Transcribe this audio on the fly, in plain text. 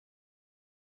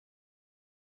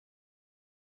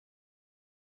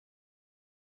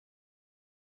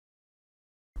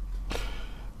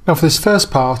Now for this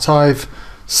first part I've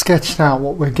sketched out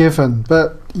what we're given,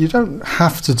 but you don't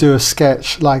have to do a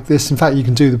sketch like this. In fact, you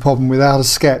can do the problem without a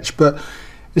sketch, but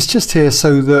it's just here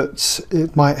so that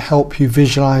it might help you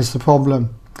visualize the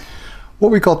problem.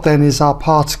 What we got then is our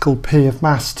particle P of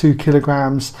mass 2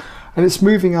 kilograms, and it's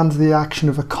moving under the action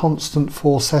of a constant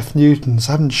force F newtons.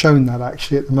 I haven't shown that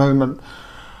actually at the moment.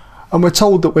 And we're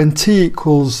told that when t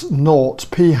equals 0,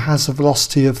 P has a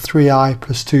velocity of 3I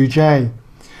plus 2J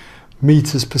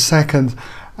meters per second,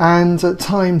 and at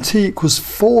time t equals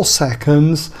 4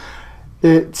 seconds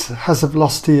it has a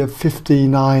velocity of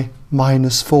 15I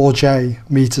minus 4J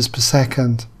meters per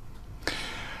second.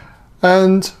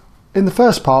 And in the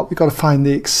first part we've got to find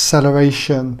the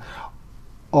acceleration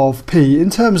of P in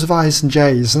terms of I's and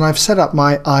J's, and I've set up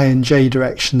my I and J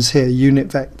directions here, unit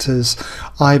vectors,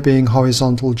 I being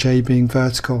horizontal, J being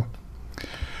vertical.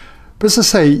 But as I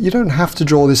say, you don't have to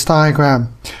draw this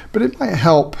diagram, but it might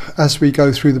help as we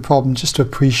go through the problem just to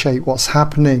appreciate what's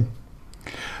happening.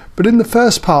 But in the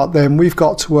first part then we've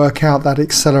got to work out that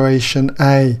acceleration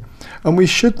A, and we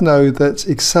should know that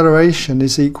acceleration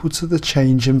is equal to the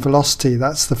change in velocity.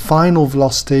 That's the final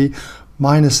velocity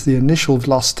minus the initial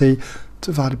velocity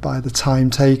divided by the time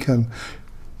taken.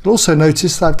 You'll also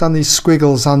notice that I've done these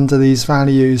squiggles under these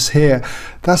values here.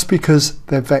 That's because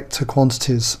they're vector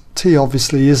quantities. T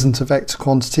obviously isn't a vector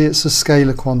quantity, it's a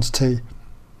scalar quantity.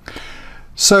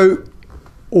 So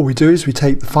all we do is we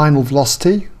take the final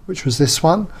velocity, which was this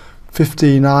one,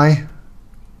 15I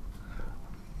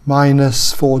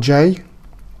minus 4J,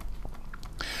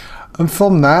 and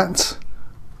from that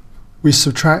we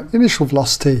subtract the initial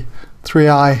velocity,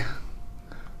 3I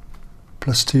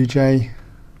plus 2J,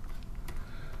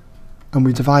 and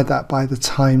we divide that by the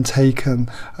time taken,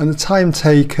 and the time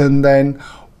taken then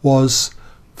was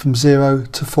from 0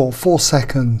 to 4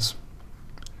 seconds.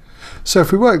 So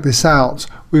if we work this out,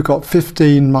 we've got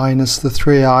 15 minus the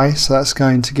 3I, so that's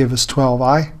going to give us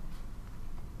 12I.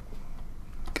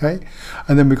 Okay,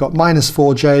 and then we've got minus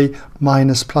 4J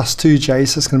minus plus 2J,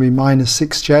 so it's going to be minus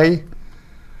 6J,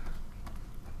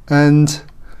 and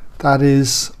that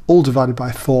is all divided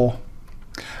by 4.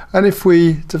 And if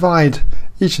we divide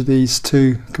each of these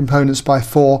two components by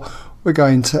 4, we're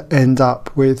going to end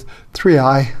up with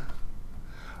 3I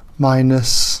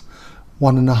minus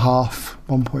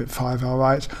 1.5, all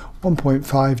right,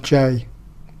 1.5J.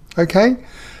 Okay,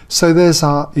 so there's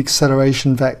our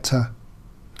acceleration vector.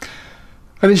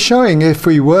 And it's showing, if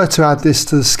we were to add this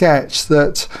to the sketch,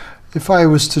 that if I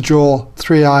was to draw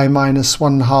 3I minus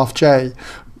 1.5J,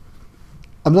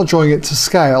 I'm not drawing it to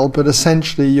scale, but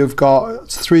essentially you've got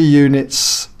 3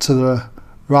 units to the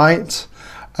right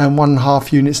and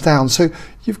 1.5 units down. So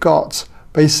you've got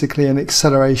basically an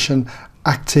acceleration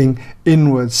acting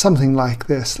inwards, something like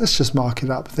this. Let's just mark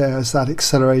it up there as that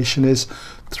acceleration is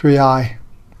 3I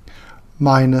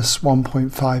minus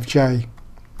 1.5J.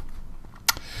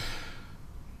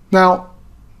 Now,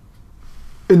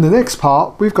 in the next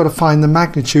part, we've got to find the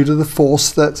magnitude of the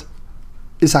force that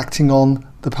is acting on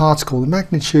the particle, the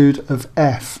magnitude of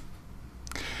F.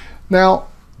 Now,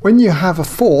 when you have a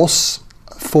force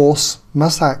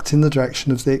must act in the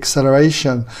direction of the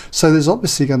acceleration. So there's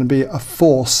obviously going to be a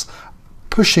force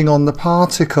pushing on the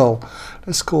particle.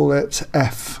 Let's call it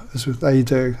F, as they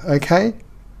do, okay?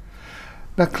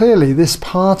 Now clearly this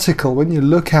particle, when you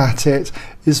look at it,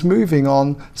 is moving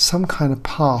on some kind of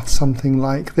path, something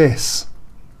like this.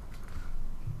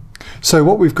 So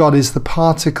what we've got is the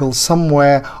particle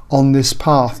somewhere on this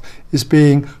path is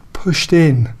being pushed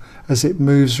in as it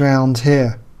moves around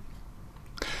here.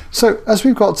 So as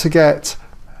we've got to get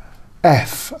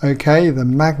F, okay, the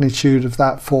magnitude of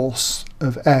that force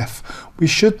of F, we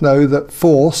should know that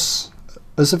force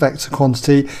as a vector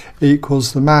quantity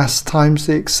equals the mass times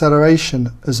the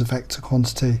acceleration as a vector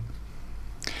quantity.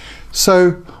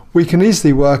 So we can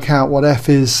easily work out what F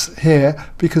is here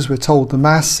because we're told the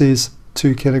mass is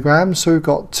 2 kilograms, so we've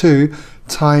got 2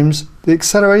 times the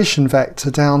acceleration vector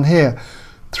down here,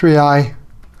 3I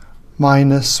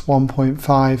minus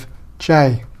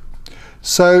 1.5J.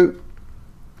 So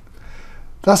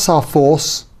that's our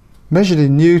force measured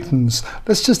in newtons.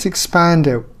 Let's just expand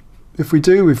it. If we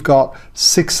do, we've got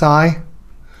 6I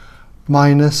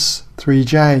minus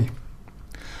 3J.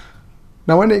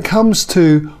 Now when it comes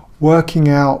to working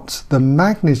out the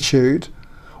magnitude,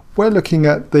 we're looking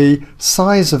at the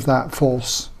size of that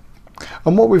force.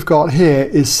 And what we've got here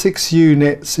is 6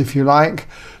 units, if you like,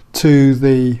 to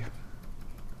the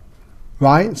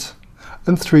right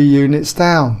and 3 units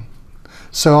down.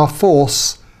 So our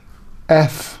force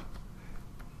F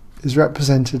is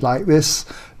represented like this.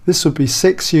 This would be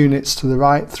 6 units to the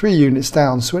right, 3 units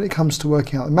down. So when it comes to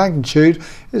working out the magnitude,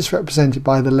 it's represented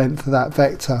by the length of that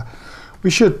vector. We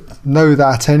should know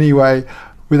that anyway,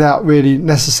 without really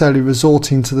necessarily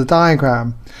resorting to the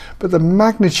diagram. But the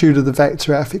magnitude of the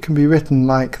vector f, it can be written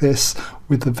like this,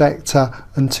 with the vector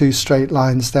and 2 straight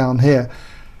lines down here,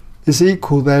 is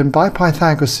equal then, by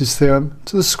Pythagoras' theorem,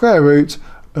 to the square root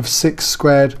of 6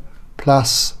 squared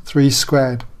plus 3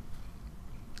 squared.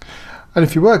 And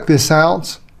if you work this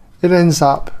out, it ends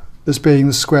up as being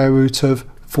the square root of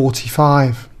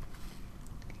 45.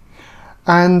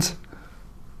 And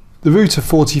the root of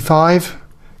 45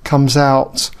 comes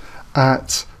out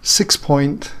at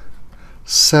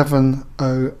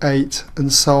 6.708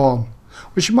 and so on,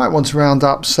 which you might want to round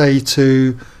up, say,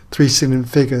 to 3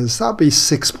 significant figures. That would be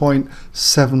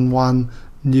 6.71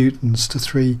 newtons to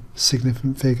 3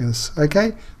 significant figures.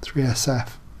 Okay,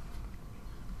 3SF.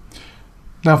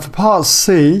 Now for part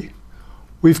C,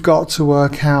 we've got to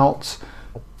work out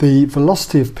the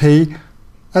velocity of p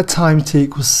at time t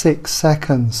equals 6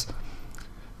 seconds.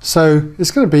 So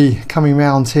it's going to be coming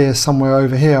around here, somewhere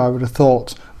over here, I would have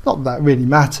thought. Not that really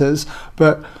matters,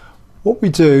 but what we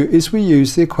do is we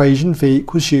use the equation v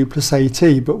equals u plus at,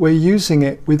 but we're using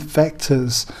it with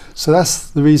vectors. So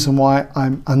that's the reason why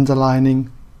I'm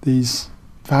underlining these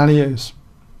values.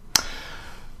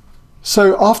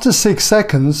 So after 6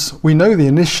 seconds, we know the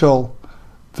initial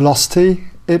velocity.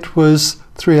 It was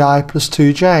 3i plus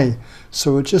 2j.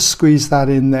 So we'll just squeeze that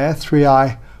in there,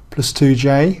 3i plus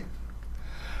 2j.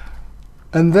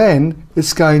 And then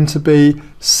it's going to be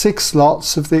 6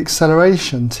 lots of the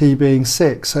acceleration, t being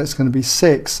 6. So it's going to be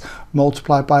 6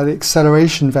 multiplied by the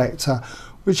acceleration vector,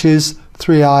 which is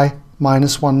 3i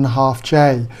minus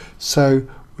 1.5j. So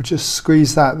we'll just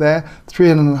squeeze that there,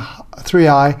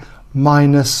 3i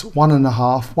minus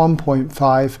 1.5,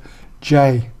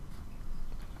 1.5j.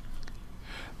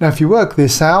 Now if you work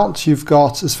this out, you've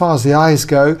got, as far as the i's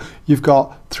go, you've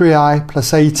got 3i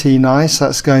plus 18i, so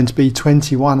that's going to be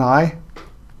 21i.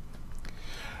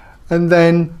 And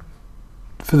then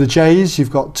for the j's, you've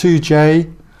got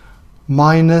 2j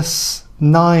minus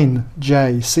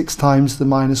 9j, 6 times the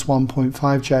minus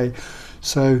 1.5j.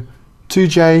 So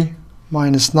 2j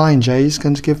minus 9j is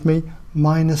going to give me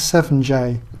minus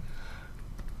 7j.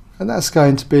 And that's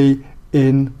going to be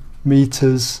in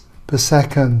meters per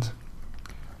second.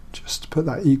 Just put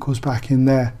that equals back in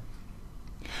there.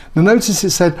 Now notice it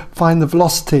said find the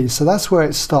velocity, so that's where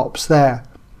it stops there.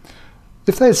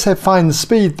 If they had said find the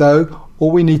speed though, all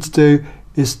we need to do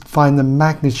is find the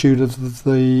magnitude of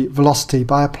the velocity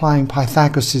by applying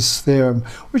Pythagoras' theorem,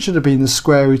 which would have been the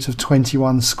square root of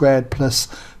 21 squared plus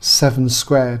 7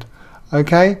 squared.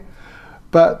 Okay?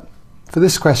 But for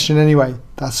this question anyway,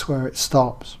 that's where it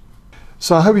stops.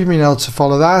 So I hope you've been able to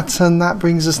follow that, and that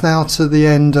brings us now to the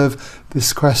end of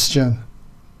this question.